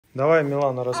Давай,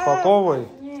 Милана, распаковывай.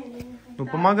 Ну,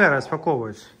 помогай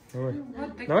распаковывать. Давай,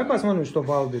 Вот давай посмотрим, что в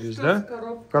ЛДБЕРРИС, да?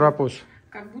 Коробка. Карапуз.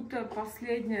 Как будто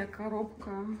последняя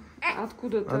коробка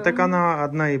откуда-то. А так она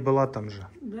одна и была там же.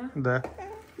 Да? Да.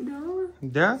 Да.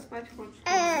 Да? Спать хочешь.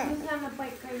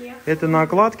 Это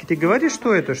накладки. Ты говоришь,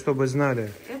 что это, чтобы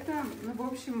знали? Это, ну,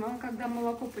 в общем, когда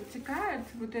молоко подтекает,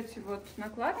 вот эти вот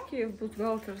накладки в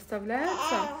бюстгальтер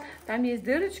вставляются. Там есть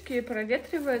дырочки,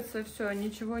 проветривается все,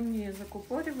 ничего не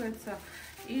закупоривается.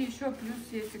 И еще плюс,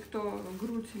 если кто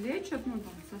грудь лечит, ну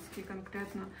там соски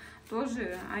конкретно,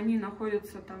 тоже они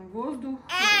находятся там воздух.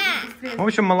 В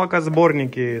общем,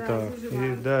 молокосборники да,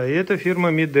 это. Да, и это фирма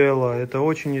Медела. Это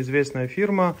очень известная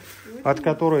фирма, от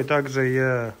которой также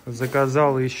я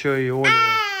заказал еще и Оле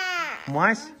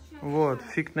мазь. Вот,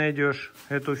 фиг найдешь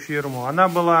эту фирму. Она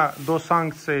была до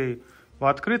санкций в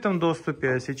открытом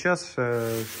доступе, а сейчас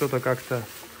что-то как-то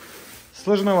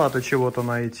сложновато чего-то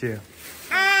найти.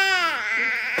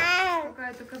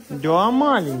 Да,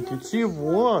 маленький,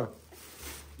 чего?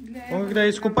 Он когда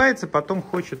искупается, потом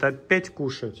хочет опять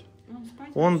кушать.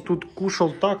 Он тут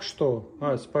кушал так, что...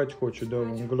 А, спать хочет, да,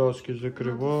 вон глазки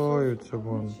закрываются,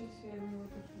 вон.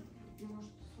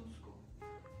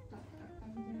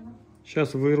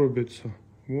 Сейчас вырубится.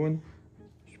 Вон.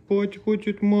 Спать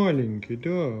хочет маленький,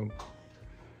 да.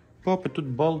 Папа тут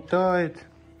болтает.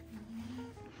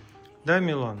 Да,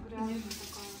 Милан?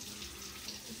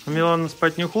 А Милана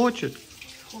спать не хочет?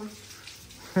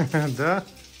 Да?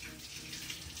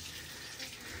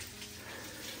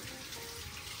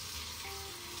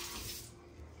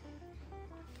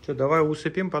 Что, давай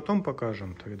усыпим, потом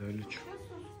покажем тогда или что?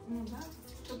 Ну да,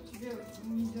 чтобы тебе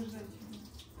не держать.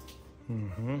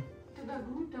 Угу. Тогда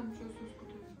грудь там что,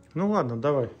 соску-то? Ну ладно,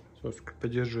 давай, Соска,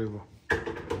 подержи его.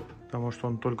 Потому что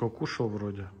он только кушал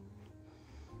вроде.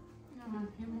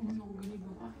 Ему много не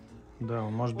было. Да,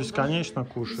 он может бесконечно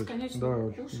кушать. Да,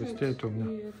 быстрее то у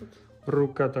меня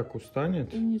рука так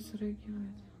устанет. И не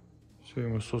срыгивает. Все,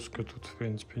 ему соска тут, в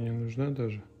принципе, не нужна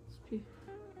даже. Спи.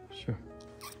 Все.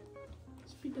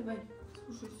 Спи давай,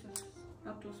 слушайся.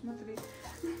 А то смотри.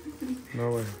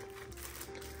 Давай.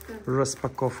 Так.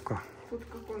 Распаковка. Тут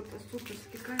какой-то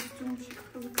суперский костюмчик.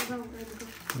 Кто заказал?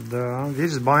 Да,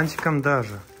 видишь, с бантиком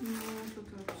даже. Ну, тут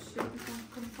вообще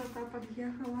красота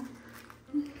подъехала.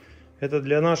 Это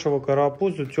для нашего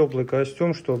карапуза теплый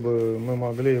костюм, чтобы мы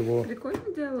могли его...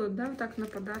 Прикольно делают, да? Вот так на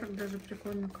подарок даже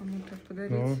прикольно кому-то подарить.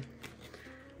 Ну,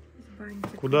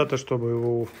 куда-то, чтобы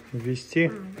его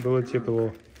ввести, было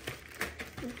тепло.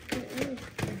 Ух ты, ух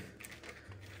ты.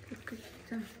 Тут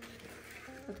какие-то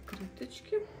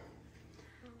открыточки.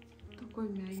 Такой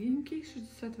мягенький,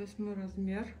 68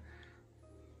 размер.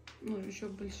 Ну, еще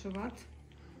большеват.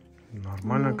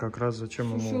 Нормально, как раз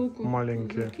зачем ему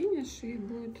маленькие. Закинешь и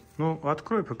будет. Ну,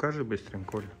 открой, покажи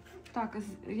быстренько, Оля. Так,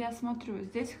 я смотрю,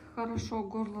 здесь хорошо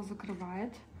горло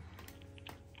закрывает.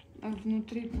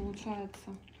 Внутри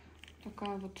получается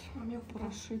такая вот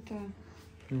прошитая.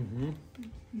 Угу.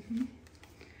 Угу.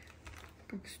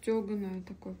 Как стеганое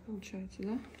такое получается,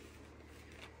 да?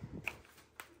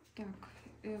 Так,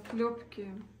 клепки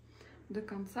до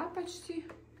конца почти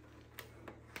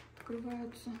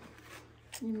открываются.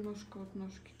 Немножко от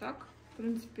ножки так. В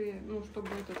принципе, ну, чтобы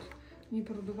этот не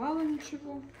продувало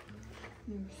ничего.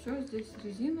 Ну, все, здесь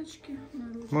резиночки.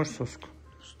 Можешь соску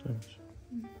ставить?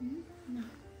 Угу.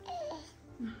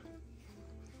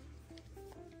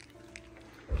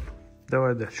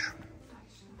 Давай дальше.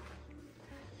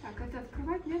 Так, это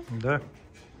открывать, нет? Да.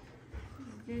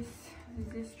 Здесь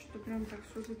что-то прям так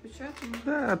все запечатано.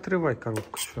 Да, отрывай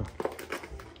коробку, все.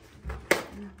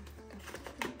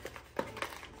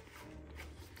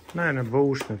 Наверное,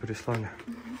 бэушные прислали.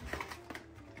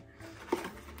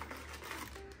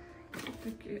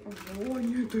 Такие, ого,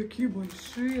 они такие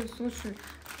большие. Слушай,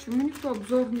 почему никто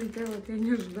обзор не делает? Я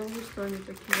не ожидала, что они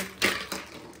такие.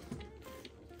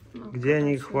 Где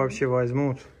они их вообще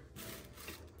возьмут?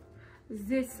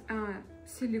 Здесь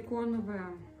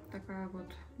силиконовая такая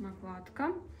вот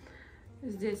накладка.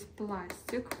 Здесь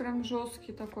пластик прям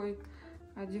жесткий такой.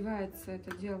 Одевается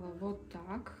это дело вот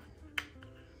так.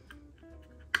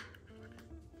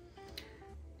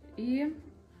 И,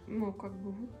 ну, как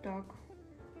бы вот так.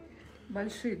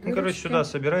 Большие дырочки. Ну, короче, сюда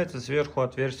собирается сверху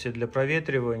отверстие для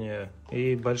проветривания.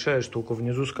 И большая штука.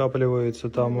 Внизу скапливается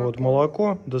там вот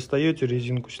молоко. Достаете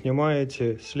резинку,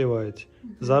 снимаете, сливаете.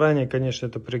 Заранее, конечно,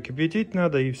 это прокипятить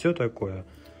надо и все такое.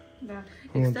 Да.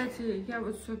 И, кстати, я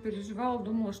вот все переживала,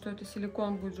 думала, что это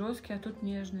силикон будет жесткий, а тут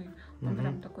нежный. Он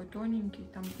прям такой тоненький.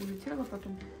 Там улетело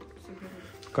потом.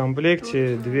 В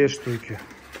комплекте тут 2 штуки.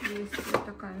 Есть вот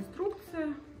такая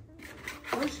инструкция.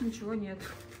 Больше ничего нет.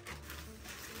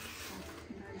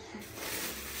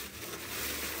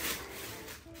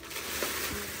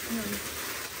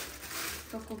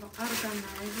 такого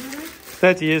органайзера.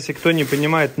 Кстати, если кто не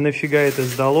понимает, нафига это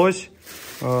сдалось,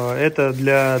 это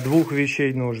для двух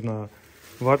вещей нужно.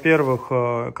 Во-первых,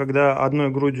 когда одной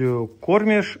грудью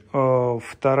кормишь,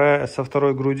 со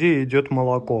второй груди идет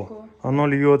молоко. Оно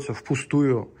льется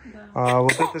впустую. Да. А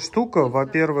вот эта штука,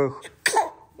 во-первых,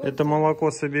 это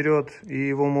молоко соберет, и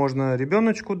его можно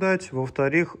ребеночку дать.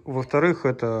 Во-вторых,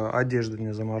 это одежда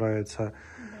не замарается.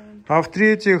 Да. А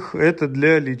в-третьих, это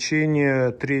для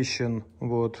лечения трещин,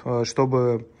 вот,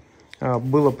 чтобы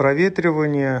было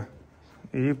проветривание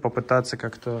и попытаться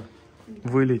как-то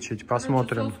вылечить.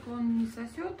 Посмотрим. Соску он не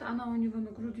сосет, она у него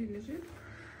на груди лежит.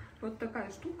 Вот такая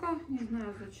штука, не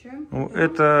знаю зачем. Ну,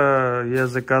 это я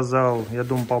заказал, я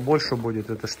думаю, побольше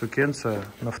будет эта штукенция.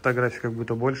 На фотографии как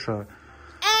будто больше.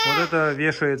 Вот это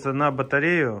вешается на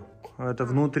батарею, это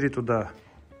внутри туда,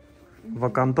 в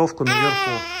окантовку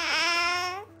наверху.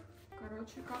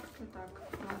 Короче, как-то так.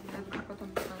 Ладно, я потом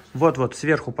покажу. Вот,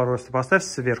 сверху просто поставь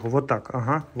сверху, вот так,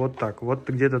 ага, вот так. Вот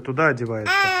где-то туда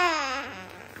одевается.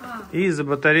 И за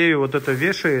батарею вот это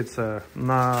вешается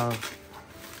на...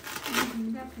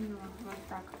 Я поняла, вот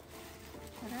так.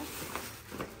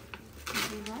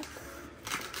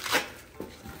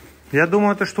 Я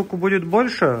думаю, эта штука будет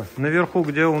больше. Наверху,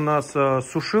 где у нас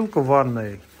сушилка в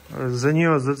ванной, за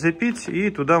нее зацепить, и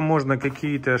туда можно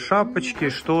какие-то шапочки,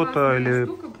 что-то или...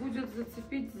 Штука будет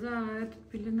зацепить за эту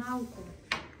пеленалку.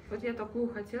 Вот я такую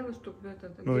хотела, чтобы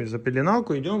это... Ну и за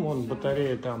пеленалку идем, вон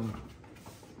батарея там.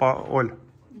 Оль.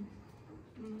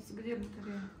 Где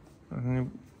батарея?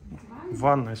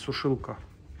 Ванная, сушилка.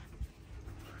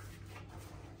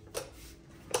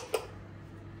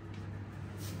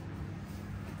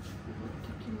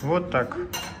 Вот так.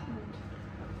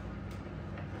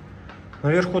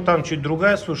 Наверху там чуть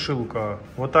другая сушилка.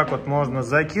 Вот так вот можно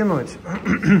закинуть.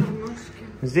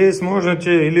 Здесь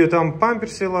можете или там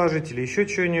памперсы ложить, или еще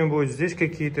что-нибудь. Здесь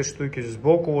какие-то штуки.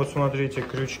 Сбоку вот смотрите,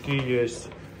 крючки есть.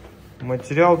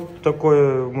 Материал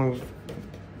такой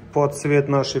под цвет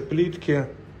нашей плитки.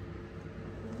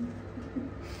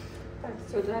 Так,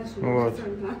 все, дальше. Вот.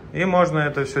 И можно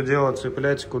это все дело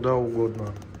цеплять куда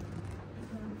угодно.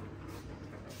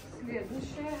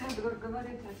 Следующее. Эдгар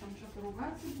говорит, я там что-то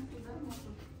ругаться буду, да,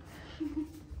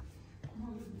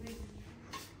 может быть.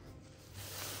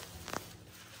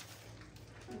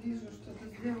 Вижу, что ты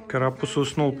сделал. Карапуз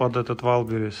уснул под этот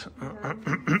Валберис.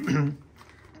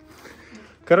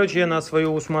 Короче, я на свое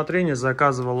усмотрение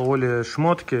заказывал Оле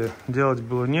шмотки. Делать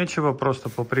было нечего, просто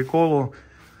по приколу.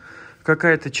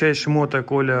 Какая-то часть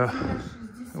шмоток Оле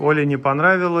не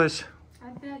понравилась.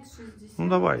 Опять 60. Ну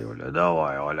давай,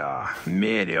 Оля.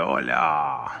 Мери,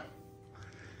 Оля.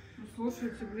 Ну,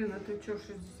 слушайте, блин, это что,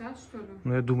 60 что ли?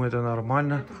 Ну я думаю, это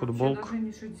нормально. Это футболка. даже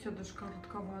не 60, даже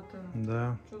коротковатая.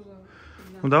 Да. Что за...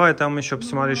 Ну давай там еще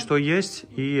посмотри, что есть,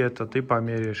 и это ты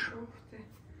померишь. Ух ты.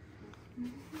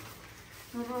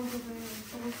 Розовые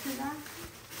труселя.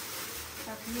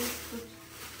 Так, есть тут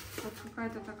вот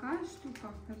какая-то такая штука.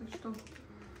 Это что?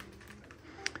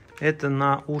 Это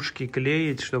на ушки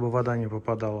клеить, чтобы вода не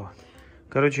попадала.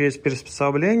 Короче, есть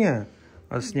приспособление.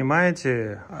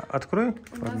 Снимаете. Открой.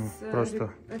 У нас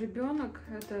просто. Ребенок,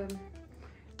 это...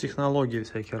 Технологии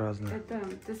всякие разные. Это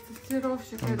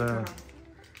тестостеровщик. Да.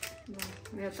 Да,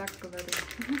 я так говорю.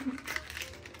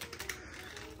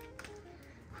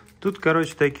 Тут,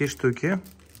 короче, такие штуки.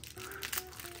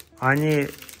 Они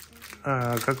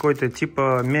какой-то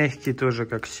типа мягкий тоже,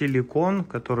 как силикон,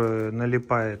 который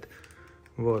налипает.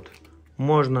 Вот.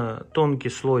 Можно тонкий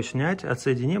слой снять,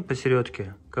 отсоедини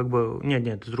посередке. Как бы,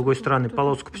 нет, с другой стороны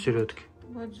полоску посередке.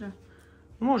 Вот же.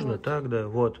 Можно вот. так, да,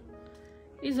 вот.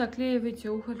 И заклеиваете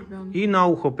ухо ребенка. И на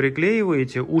ухо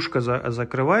приклеиваете, ушко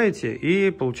закрываете, и,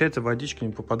 получается, водичка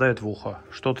не попадает в ухо.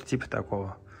 Что-то типа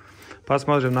такого.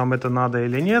 Посмотрим, нам это надо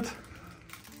или нет.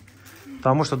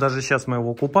 Потому что даже сейчас мы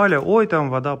его купали. Ой,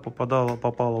 там вода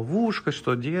попала в ушко,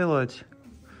 что делать?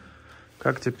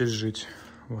 Как теперь жить?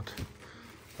 Вот.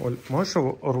 Оль, можешь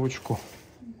ручку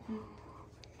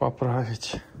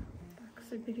поправить? Так,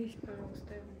 соберись,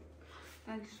 пожалуйста.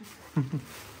 Дальше.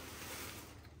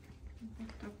 Вот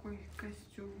такой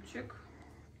костюмчик.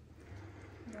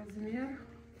 Размер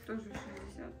тоже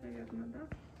 60, наверное, да?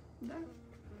 Да.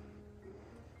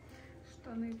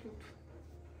 Штаны тут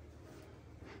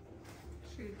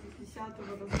 60-го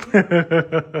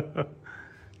размера.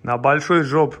 На большой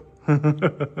жоп. Жалко,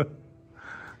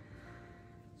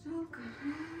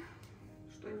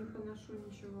 что не поношу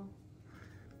ничего.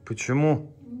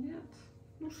 Почему? Нет.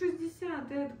 Ну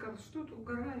 60, Эдгар, что ты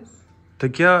угораешь?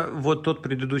 Так я вот тот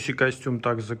предыдущий костюм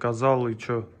так заказал, и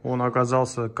что? Он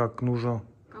оказался как нужно.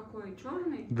 Какой,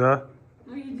 черный? Да.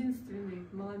 Ну, единственный,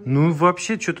 молодец. Ну,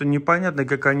 вообще, что-то непонятно,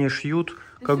 как они шьют.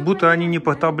 Да Как всё будто они понятно, не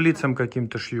по да, таблицам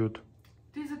каким-то шьют.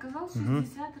 Ты заказал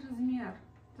 60 размер.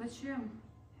 Зачем?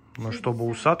 Ну, чтобы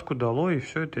усадку дало, и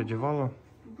все это одевало.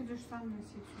 Будешь сам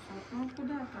носить усадку. Ну,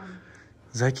 куда там?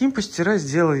 Закинь, постирай,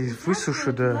 сделай,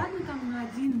 высуши, да. Ладно, там на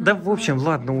один. Да, в общем,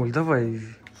 ладно, Оль, давай.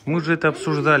 Мы же это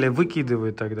обсуждали,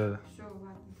 выкидывай тогда. Все,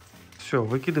 ладно. Все,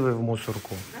 выкидывай в мусорку.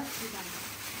 До свидания.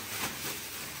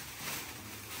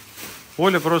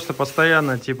 Оля просто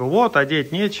постоянно, типа, вот,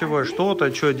 одеть нечего,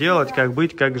 что-то, что делать, как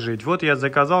быть, как жить. Вот я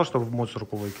заказал, чтобы в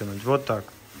мусорку выкинуть. Вот так.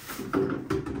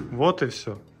 Вот и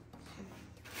все.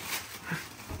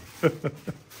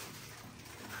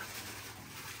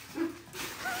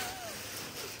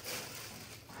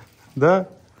 Да?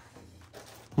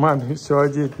 Маме все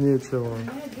одеть нечего.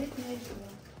 Мне одеть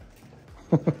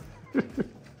нечего.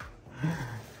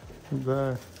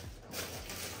 Да.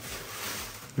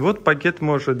 Вот пакет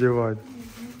можешь одевать.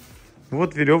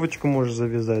 Вот веревочку можешь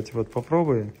завязать. Вот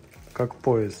попробуй, как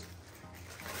пояс.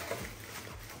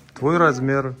 Твой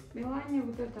размер. Мелания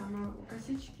вот это, она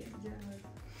косички делает.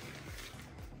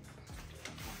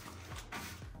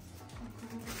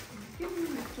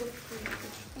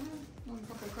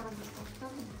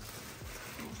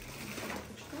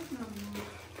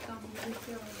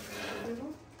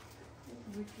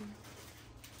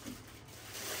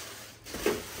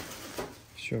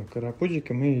 Все,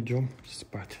 карапузики, мы идем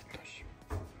спать.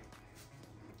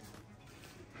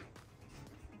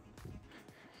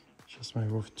 Сейчас мы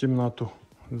его в темноту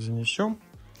занесем.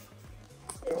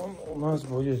 И он у нас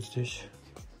будет здесь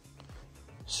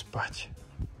спать.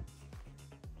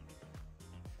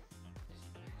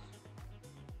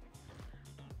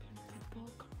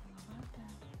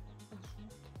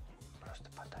 Просто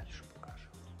подальше покажу.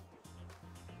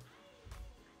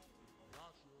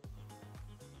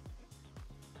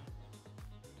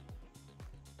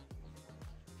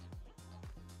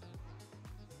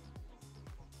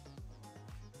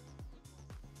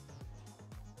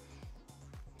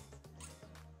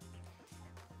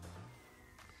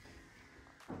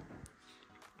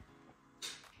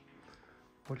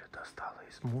 Оля достала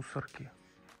из мусорки.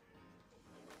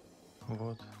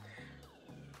 Вот.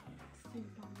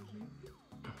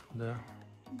 Да.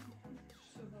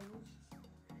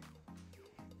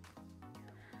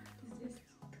 Здесь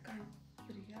ткань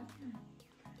приятная,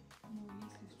 но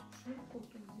если сушилку,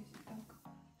 то здесь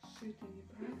так сшито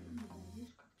неправильно,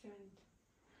 видишь, как тянет.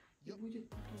 И будет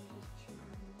потом здесь еще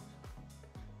немножко.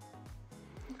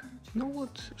 Ну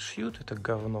вот, шьют это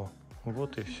говно.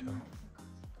 Вот и все.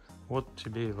 Вот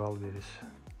тебе и ЛДБЕРРИС.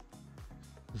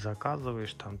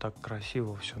 Заказываешь, там так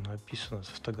красиво все написано,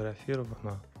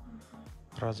 сфотографировано.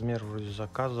 Размер вроде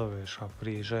заказываешь, а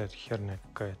приезжает херня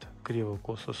какая-то.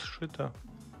 Криво-косо сшито.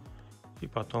 И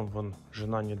потом вон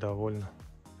жена недовольна.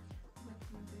 Вот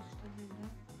смотри, штаны, да?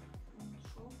 Он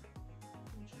шел,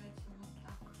 получается вот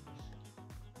так.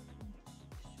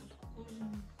 Все с кожей.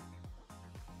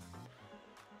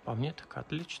 По мне так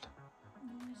отлично.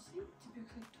 Ну, носи, тебе,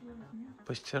 кстати, твой размер.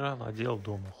 Постирал, одел,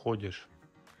 дома ходишь.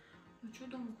 Ну что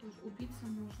дома тоже? Убиться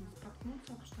можно,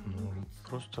 споткнуться, об что Ну, убиться.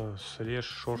 просто срежь,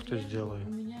 шорты Срежу, сделай. У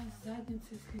меня с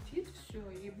задницы слетит все,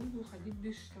 и буду ходить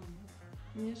без штанов.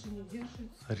 Мне же не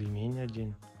держится. Ремень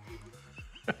одень.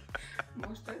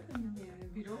 Может, это мне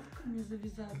веревками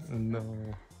завязаться?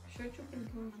 Ну, Еще что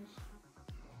предложишь?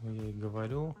 я и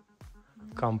говорю,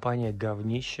 компания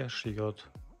говнище шьет.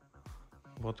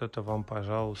 Вот это вам,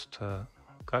 пожалуйста.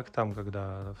 Как там,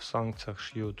 когда в санкциях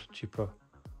шьют, типа,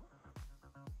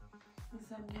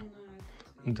 Замена.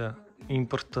 да,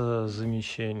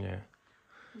 импортозамещение.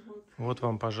 Вот. Вот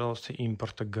вам, пожалуйста,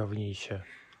 импортоговнище.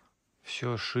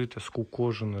 Все шито,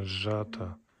 скукожено,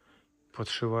 сжато.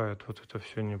 Подшивают вот это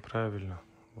все неправильно.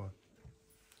 Вот.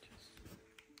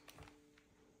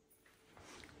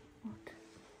 Вот.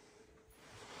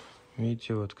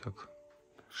 Видите, вот как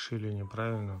шили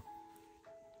неправильно.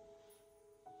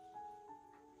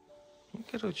 Ну,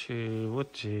 короче,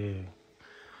 вот и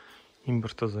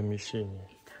импортозамещение.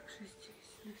 Так же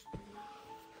здесь, на что ли?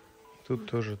 Тут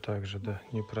тоже так же, да,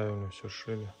 неправильно все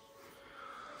шили.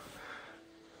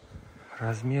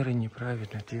 Размеры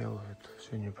неправильно делают,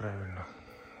 все неправильно.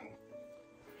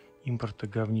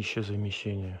 Импортоговнище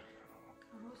замещение.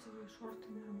 Розовые шорты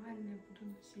нормальные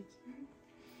буду носить.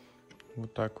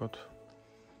 Вот так вот.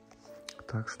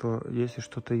 Так что, если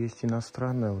что-то есть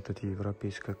иностранное, вот эти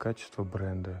европейское качество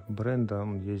бренда,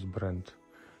 брендом есть бренд.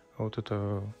 А вот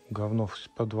это говно в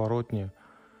подворотне,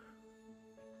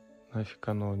 нафиг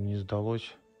оно не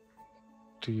сдалось,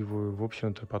 ты его, в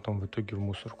общем-то, потом в итоге в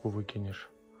мусорку выкинешь.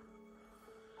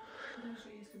 Даже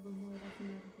если бы мой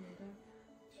размер был, да,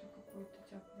 все какой-то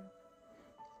тяп-ляп.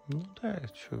 Ну да,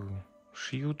 что,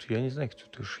 шьют, я не знаю, кто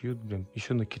это шьют, блин.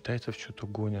 Еще на китайцев что-то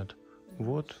гонят.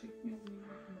 Вот.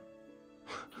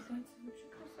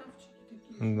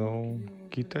 Ну,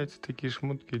 китайцы такие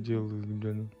шмотки делают,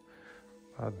 блин.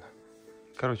 Ладно.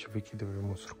 Короче, выкидываю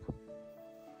мусорку.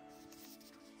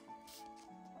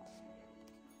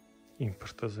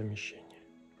 Импортозамещение.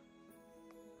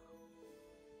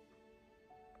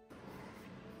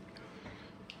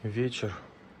 Вечер.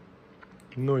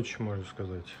 Ночь, можно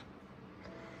сказать.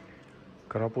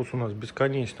 Карапуз у нас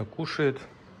бесконечно кушает.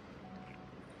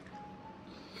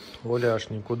 Оля аж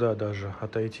никуда даже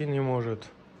отойти не может.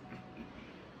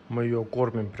 Мы ее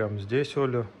кормим прямо здесь,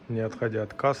 Олю, не отходя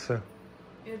от кассы.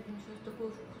 Я сейчас такое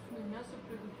вкусное мясо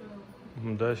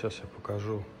приготовила. Да, сейчас я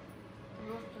покажу.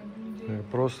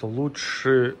 Просто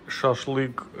лучший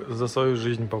шашлык за свою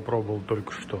жизнь попробовал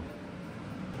только что.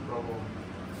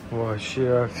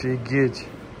 Вообще офигеть.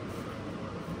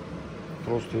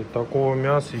 Просто я такого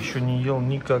мяса еще не ел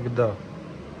никогда.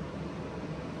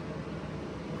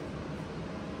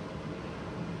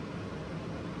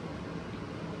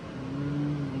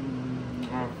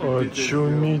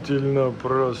 Очумительно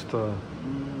просто.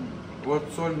 Вот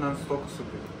соль на столько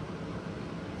сыпет.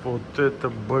 Вот это,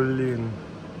 блин.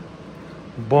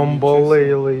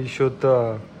 Бомбалейла еще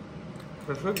та.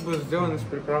 Шашлык был сделан из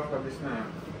приправ, объясняю.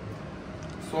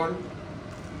 Соль,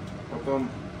 потом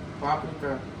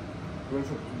паприка. Потому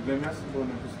что для мяса было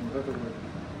написано, вот это будет.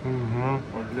 Угу.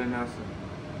 Вот для мяса.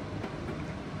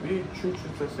 И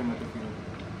чуть-чуть совсем это пили.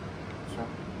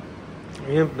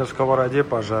 Все. И на сковороде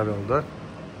пожарил, да?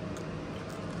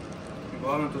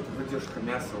 Главное тут выдержка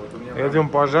мяса. Вот у меня Этим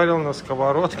пожарил на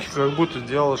сковородке, как будто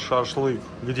делал шашлык.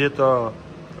 Где-то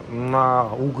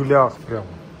на углях прям.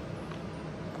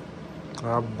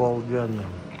 Обалденно.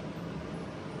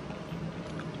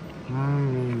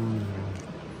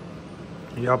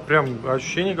 Я прям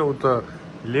ощущение, как будто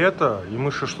лето, и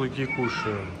мы шашлыки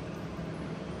кушаем.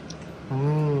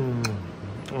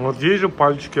 Вот здесь же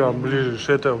пальчики оближешь,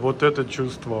 это вот это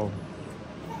чувство.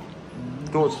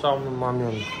 Тот самый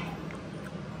момент.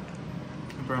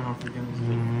 прям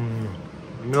офигенно.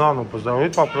 Милану позови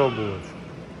попробовать.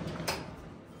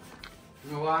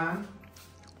 Милан.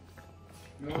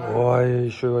 Ой,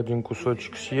 еще один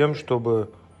кусочек съем,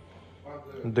 чтобы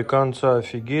до конца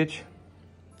офигеть.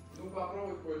 Ну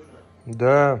попробуй хочешь.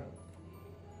 Да.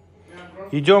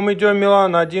 Идем,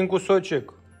 Милан, один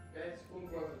кусочек. 5 секунд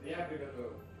просто. Я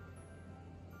приготовил.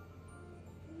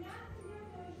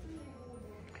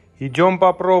 Идем,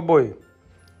 попробуй.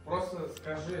 Просто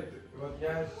скажи, вот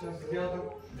я сейчас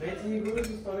сделал. Да я тебе не говорю,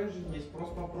 что второй же есть,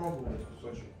 просто попробуй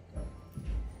кусочек.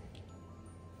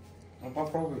 Ну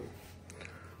попробуй.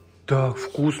 Так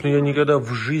вкусно, я никогда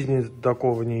в жизни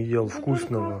такого не ел,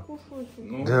 вкусного.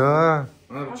 Ну, Да.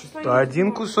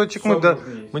 Один кусочек мы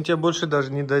тебе больше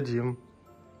даже не дадим.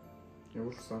 Я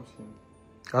лучше сам съем.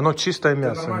 Оно чистое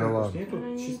мясо, Милан.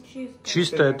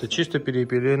 Чисто это, чисто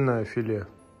перепелиное филе.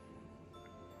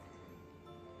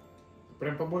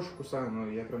 Прям побольше кусаю, но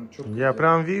я прям четко. Я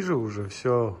прям вижу уже,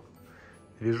 все.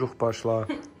 Вижух пошла.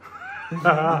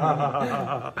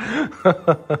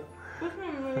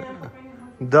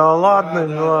 Да ладно,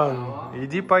 Милан.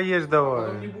 Иди поешь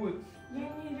давай.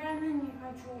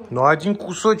 Ну один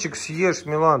кусочек съешь,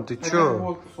 Милан, ты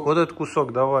чё? Вот этот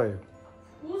кусок давай.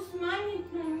 Вкусненький,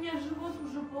 но у меня живот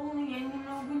уже полный, я не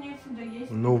могу некуда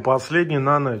есть. Ну последний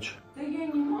на ночь. Да я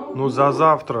не могу. Ну за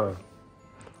завтра.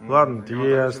 Ладно, ты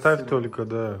ей оставь только,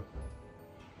 да.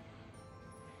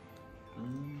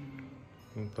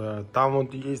 Да. Там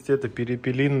вот есть это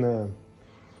перепелиное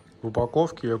в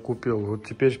упаковке я купил. Вот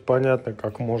теперь понятно,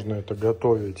 как можно это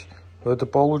готовить. Это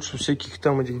получше всяких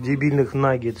там этих дебильных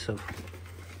наггетсов.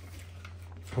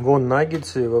 Вон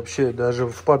наггетсы вообще даже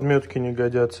в подметке не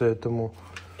годятся этому.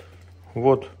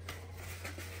 Вот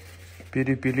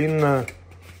перепелиное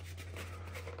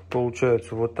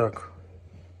получается вот так.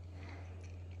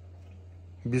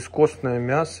 Бескостное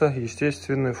мясо,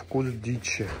 естественный вкус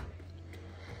дичи.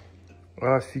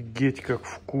 Офигеть, как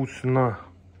вкусно.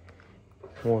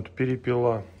 Вот,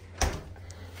 перепела.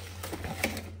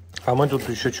 А мы тут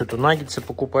еще что-то наггетсы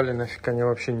покупали, нафиг они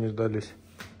вообще не сдались.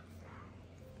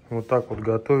 Вот так вот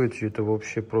готовить, это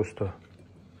вообще просто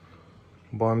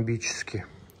бомбически.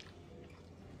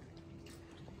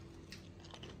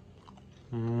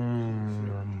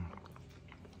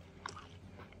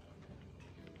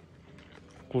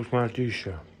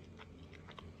 Вкуснотища.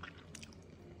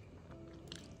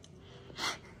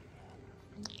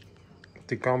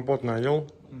 Ты компот наел?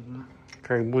 Угу.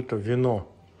 Как будто вино.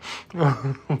 А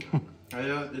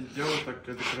я делаю так,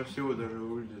 это красиво даже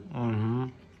выглядит.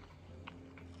 Угу.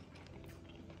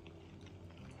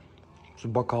 С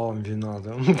бокалом вина,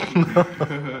 да?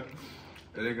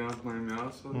 Элегантное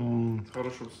мясо, с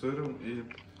хорошим сыром и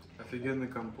офигенный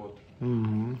компот.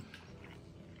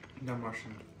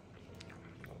 Домашний.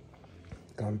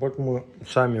 Компот мы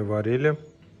сами варили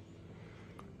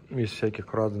из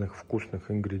всяких разных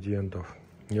вкусных ингредиентов.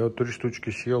 Я вот 3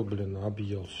 штучки съел, блин,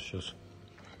 объелся сейчас.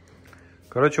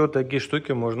 Короче, вот такие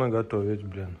штуки можно готовить,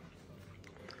 блин.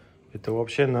 Это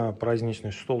вообще на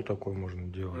праздничный стол такой можно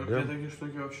делать, да? Такие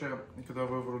штуки вообще, когда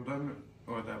вы в роддоме,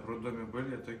 в роддоме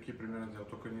были, я такие примерно делал,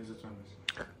 только не из этого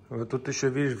мяса. Вот тут еще,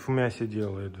 видишь, в мясе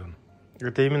делают.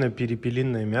 Это именно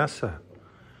перепелиное мясо.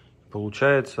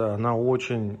 Получается,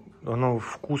 оно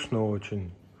вкусно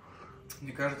очень.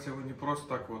 Мне кажется, его не просто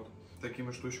так вот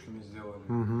такими штучками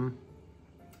сделали.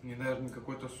 Не даже не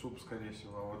какой-то суп, скорее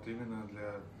всего, а вот именно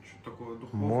для такого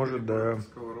духового. Может, да.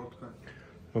 Сковородка.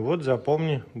 Вот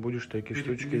запомни, будешь такие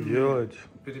штучки делать.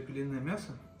 Перепелиное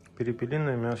мясо?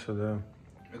 Перепелиное мясо, да.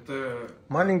 Это...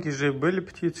 Маленькие же были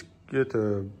птицы,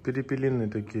 перепелиные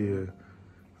такие,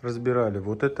 разбирали.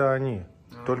 Вот это они.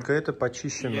 Только это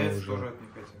почищено я уже. Тоже от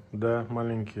них хотел. Да,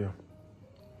 маленькие.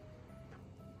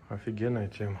 Офигенная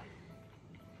тема.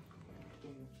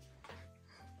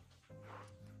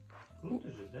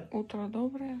 Утро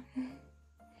доброе.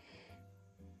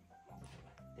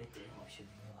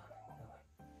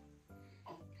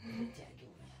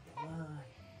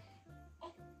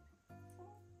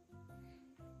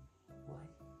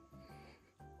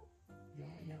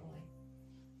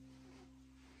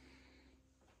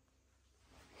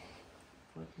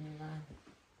 Вот Милана.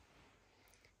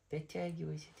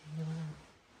 Дотягивайся ты, Милана.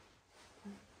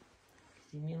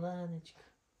 Ты Миланочка.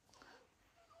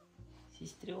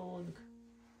 Сестренка.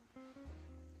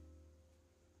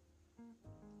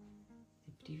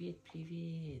 Ты привет,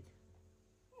 привет.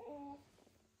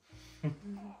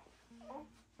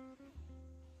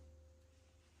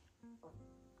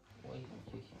 Ой,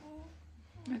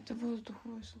 Это воздух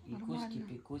вышел. пикуськи,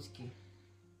 пикуськи.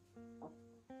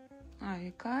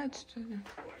 Играет, что ли?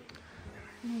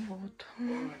 Ну вот.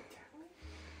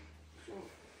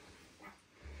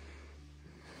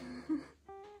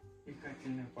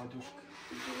 Пикательная подушка.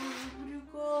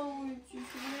 Прикалывайтесь,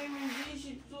 время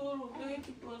 10:40,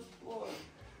 дайте поспать.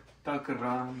 Так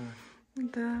рано.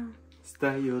 Да.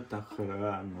 Встает так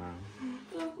рано.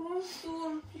 Так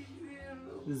что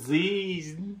теперь?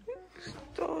 Жизнь.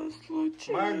 Что случилось?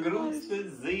 Моя грустная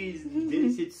жизнь.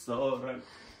 10:40.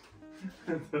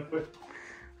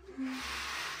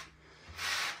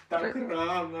 Так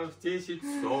рано, в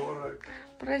 10:40.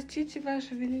 Простите,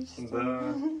 Ваше Величество.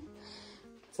 Да.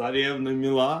 Царевна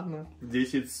Милана в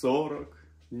 10:40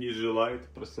 не желает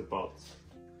просыпаться.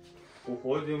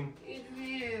 Уходим И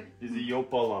дверь. из ее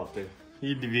палаты.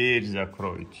 И дверь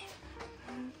закройте.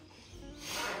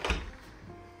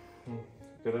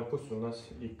 Карапуз у нас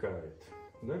икает.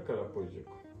 Да, Карапузик?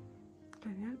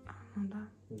 Понятно? Ну да.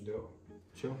 Да.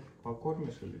 Че,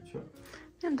 покормишь или что?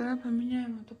 Нет, давай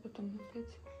поменяем, а то потом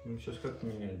опять. Ну, сейчас как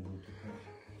менять будет?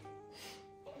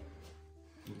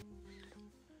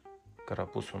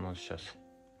 Карапуз у нас сейчас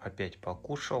опять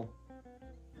покушал.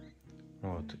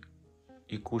 Вот.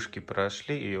 И кушки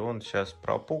прошли, и он сейчас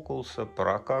пропукался,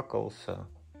 прокакался.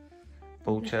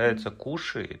 Получается,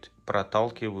 кушает,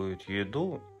 проталкивают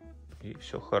еду, и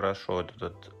все хорошо.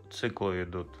 Этот цикл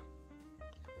идут.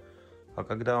 А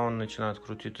когда он начинает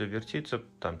крутиться, вертиться,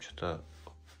 там что-то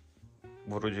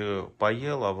вроде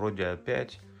поел, а вроде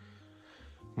опять.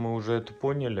 Мы уже это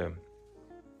поняли.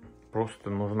 Просто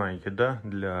нужна еда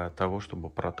для того, чтобы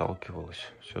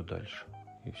проталкивалось все дальше.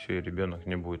 И все, и ребенок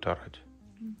не будет орать.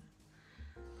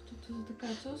 Кто-то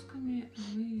затыкает сосками, а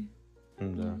мы...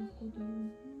 Да.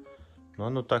 Но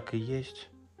оно так и есть.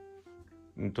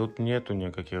 Тут нету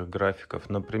никаких графиков.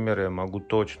 Например, я могу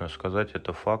точно сказать,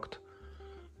 это факт.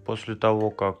 После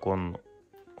того, как мы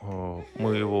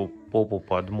его попу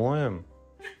подмоем,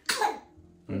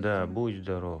 да, будь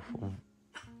здоров.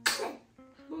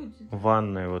 В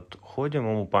ванной вот ходим,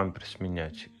 ему памперс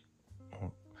менять.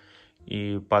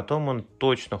 И потом он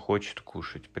точно хочет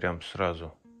кушать, прям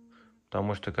сразу.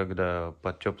 Потому что когда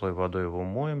под теплой водой его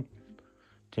моем,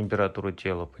 температура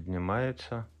тела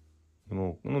поднимается.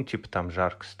 Ему, типа там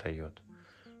жарко встает.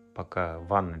 Пока в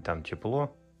ванной там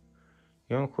тепло.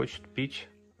 И он хочет пить.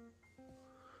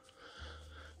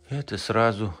 Это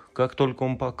сразу. Как только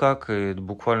он покакает,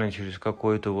 буквально через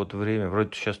какое-то вот время.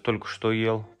 Вроде сейчас только что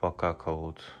ел, покакал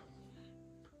вот.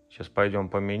 Сейчас пойдем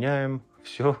поменяем.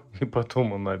 Все. И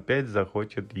потом он опять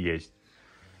захочет есть.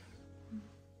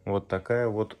 Вот такая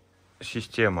вот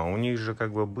система. У них же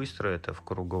как бы быстро это в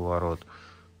круговорот.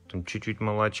 Там чуть-чуть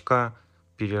молочка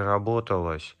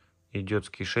переработалось. идет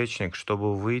в кишечник,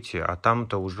 чтобы выйти, а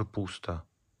там-то уже пусто.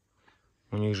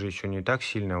 У них же еще не так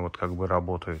сильно вот как бы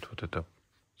работает вот эта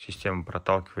система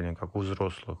проталкивания, как у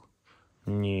взрослых.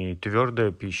 Не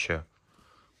твердая пища,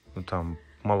 ну, там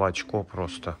молочко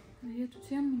просто. На эту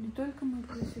тему не только мы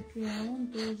просекли, а он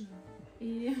тоже.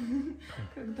 И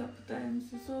когда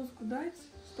пытаемся соску дать,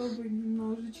 чтобы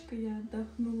немножечко я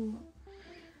отдохнула,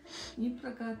 не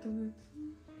прокатывает.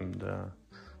 Да.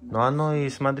 Ну оно и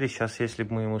смотри, сейчас если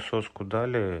бы мы ему соску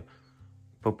дали,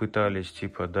 попытались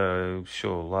типа, да,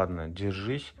 все, ладно,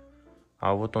 держись.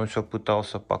 А вот он все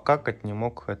пытался покакать, не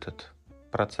мог этот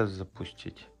процесс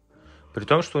запустить. При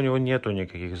том, что у него нету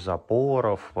никаких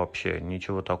запоров, вообще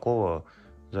ничего такого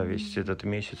за весь этот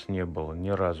месяц не было, ни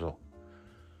разу.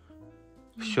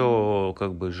 Все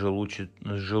как бы с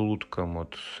желудком,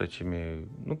 вот с этими...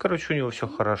 Ну, короче, у него все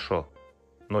хорошо.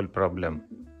 0 проблем.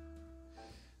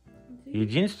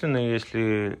 Единственное,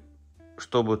 если...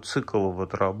 Чтобы цикл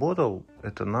вот работал,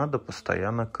 это надо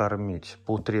постоянно кормить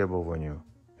по требованию.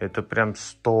 Это прям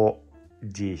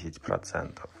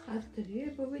 110%. А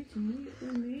требовать мы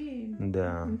умеем.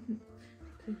 Да.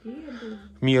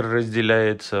 Мир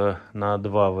разделяется на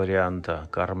 2 варианта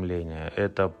кормления.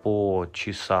 Это по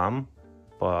часам,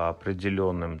 по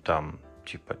определенным там,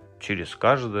 типа через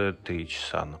каждые 3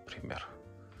 часа, например.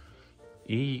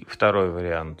 И второй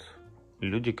вариант.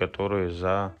 Люди, которые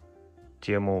за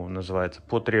тему, называется,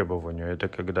 по требованию. Это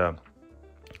когда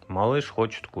малыш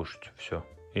хочет кушать, все,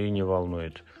 и не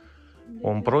волнует.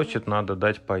 Он просит, надо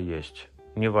дать поесть.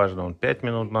 Неважно, он 5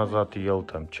 минут назад ел,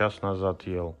 там, час назад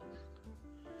ел.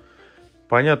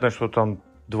 Понятно, что там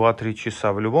 2-3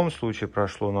 часа в любом случае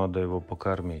прошло, надо его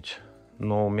покормить.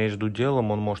 Но между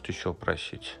делом он может еще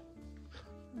просить.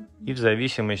 И в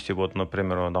зависимости, вот,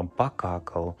 например, он там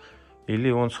покакал, или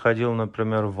он сходил,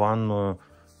 например, в ванную,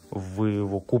 вы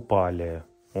его купали,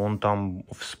 он там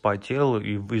вспотел,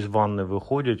 и вы из ванны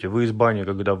выходите. Вы из бани,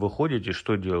 когда выходите,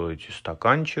 что делаете?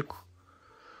 Стаканчик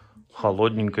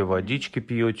холодненькой водички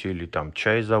пьете или там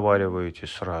чай завариваете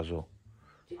сразу.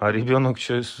 А ребенок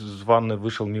что, из ванны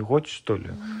вышел, не хочет, что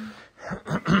ли?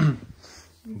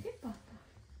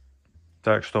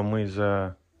 Так что мы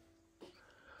за...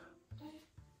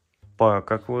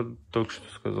 Как вот только что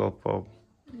сказал, по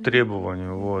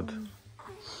требованию, вот.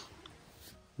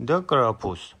 Да,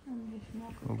 карапуз?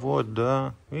 Вот,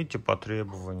 да. Видите, по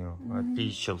требованию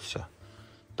описался.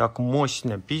 Так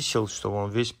мощно писал, что он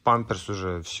весь памперс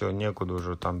уже, все, некуда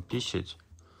уже там писать.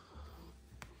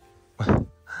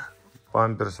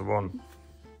 Памперс вон.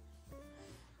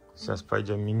 Сейчас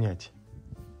пойдем менять.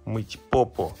 Мыть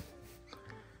попу.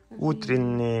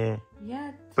 Утренние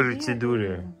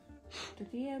процедуры.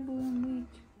 Требую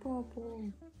мыть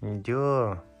попу.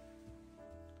 Да.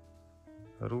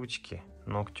 Ручки.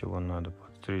 Ногти вон надо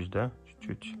подстричь, да?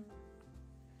 Чуть-чуть.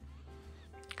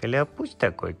 Карапуз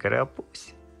такой,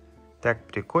 карапуз. Так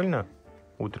прикольно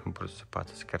утром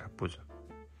просыпаться с карапузом.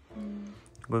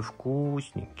 Такой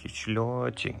вкусненький,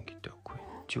 шлятенький такой,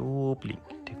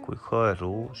 тепленький, такой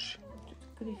хороший.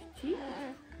 Кряхтит.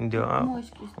 Да,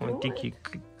 Моськи вот такие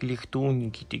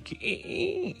клехтуненькие,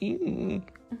 такие.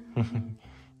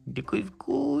 Такой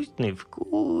вкусный,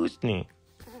 вкусный.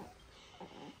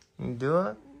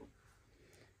 Да.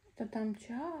 Кто там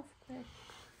чавкает?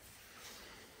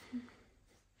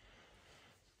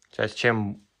 Сейчас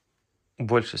чем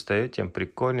больше встает, тем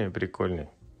прикольнее,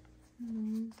 прикольнее.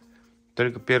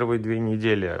 Только первые 2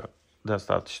 недели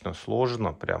достаточно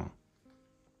сложно прям.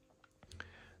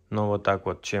 Но вот так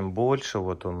вот, чем больше,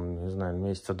 вот он, не знаю,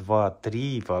 месяца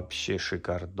 2-3 вообще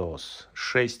шикардос.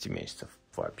 6 месяцев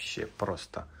вообще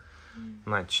просто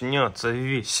начнется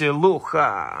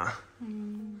веселуха.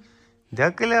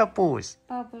 Да, Кляпусь?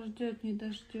 Папа ждет, не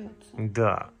дождется.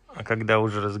 Да. А когда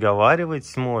уже разговаривать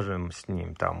сможем с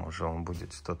ним, там уже он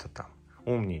будет что-то там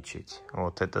умничать.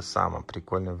 Вот это самое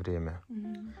прикольное время.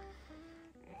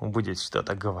 Он будет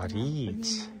что-то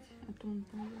говорить.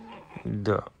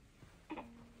 Да.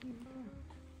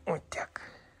 Вот так.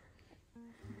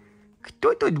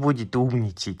 Кто тут будет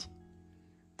умничать?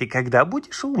 Ты когда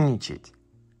будешь умничать?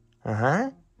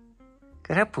 Ага.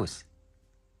 Карапуз.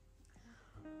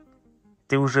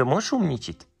 Ты уже можешь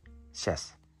умничать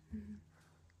сейчас?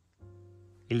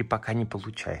 Или пока не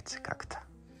получается как-то?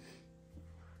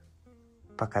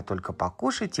 Пока только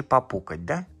покушать и попукать,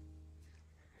 да?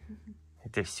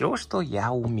 Это все, что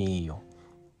я умею.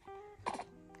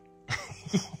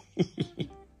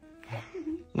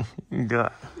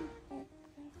 Да.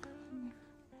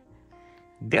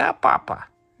 Да, папа.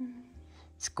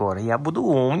 Скоро я буду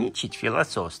умничать,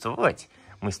 философствовать.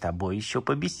 Мы с тобой еще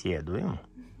побеседуем.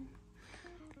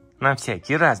 На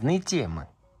всякие разные темы.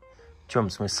 В чем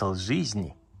смысл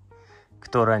жизни?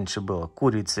 кто раньше был,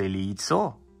 курица или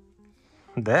яйцо.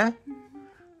 Да?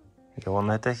 И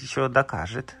он это еще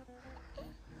докажет.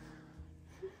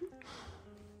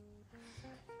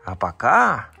 А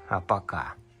пока,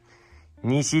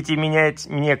 несите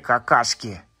мне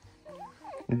какашки.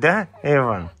 Да,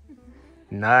 Эван?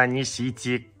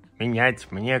 Несите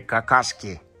менять мне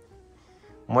какашки.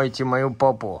 Мойте мою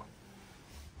попу.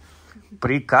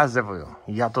 Приказываю,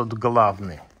 я тут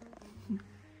главный.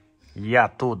 Я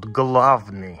тут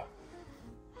главный.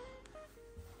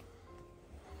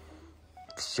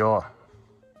 Все.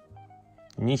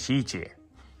 Несите.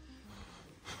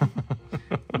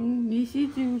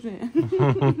 Несите уже.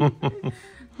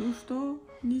 Ну что,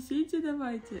 несите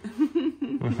давайте.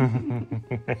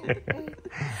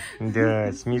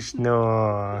 Да,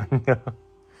 смешно.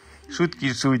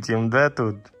 Шутки шутим, да,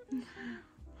 тут?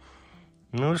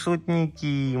 Ну,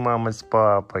 шутники, мама с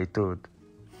папой тут.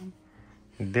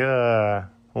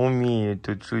 Да, умеют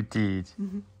тут шутить.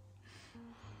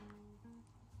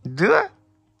 Да?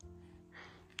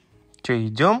 Че,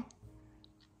 идем?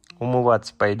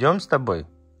 Умываться пойдем с тобой?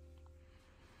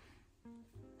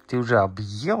 Ты уже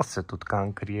объелся тут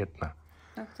конкретно.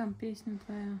 Как там песня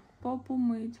твоя? Попу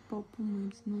мыть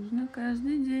нужно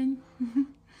каждый день.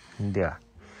 Да.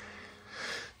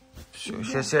 Все,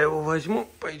 сейчас я его возьму,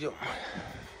 пойдем.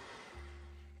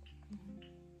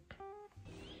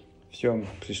 Все, мы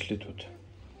пришли тут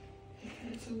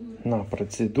на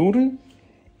процедуры.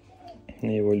 На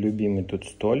его любимый тут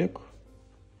столик.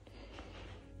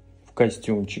 В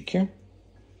костюмчике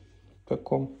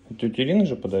таком. Тетя Ирина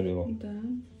же подарила? Да.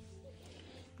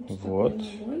 Вот.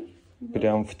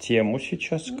 Прям в тему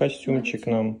сейчас костюмчик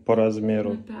нам по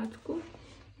размеру. На пятку.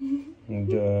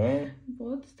 Да.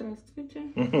 Вот, здравствуйте.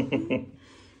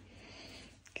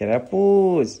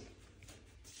 Карапуз.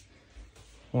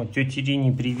 Вот, тете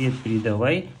Ирине привет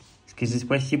передавай. Скажи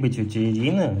спасибо, тетя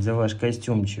Ирина, за ваш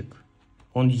костюмчик.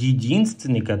 Он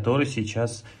единственный, который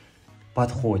сейчас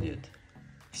подходит.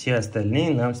 Все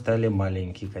остальные нам стали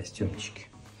маленькие костюмчики.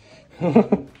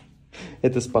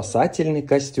 Это спасательный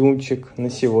костюмчик на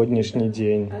сегодняшний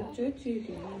день. От тети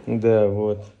Ирины. Да,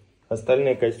 вот.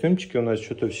 Остальные костюмчики у нас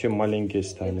что-то все маленькие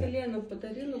стали. Это Лена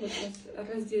подарила вот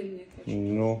раздельник.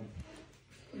 Ну.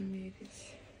 Померить.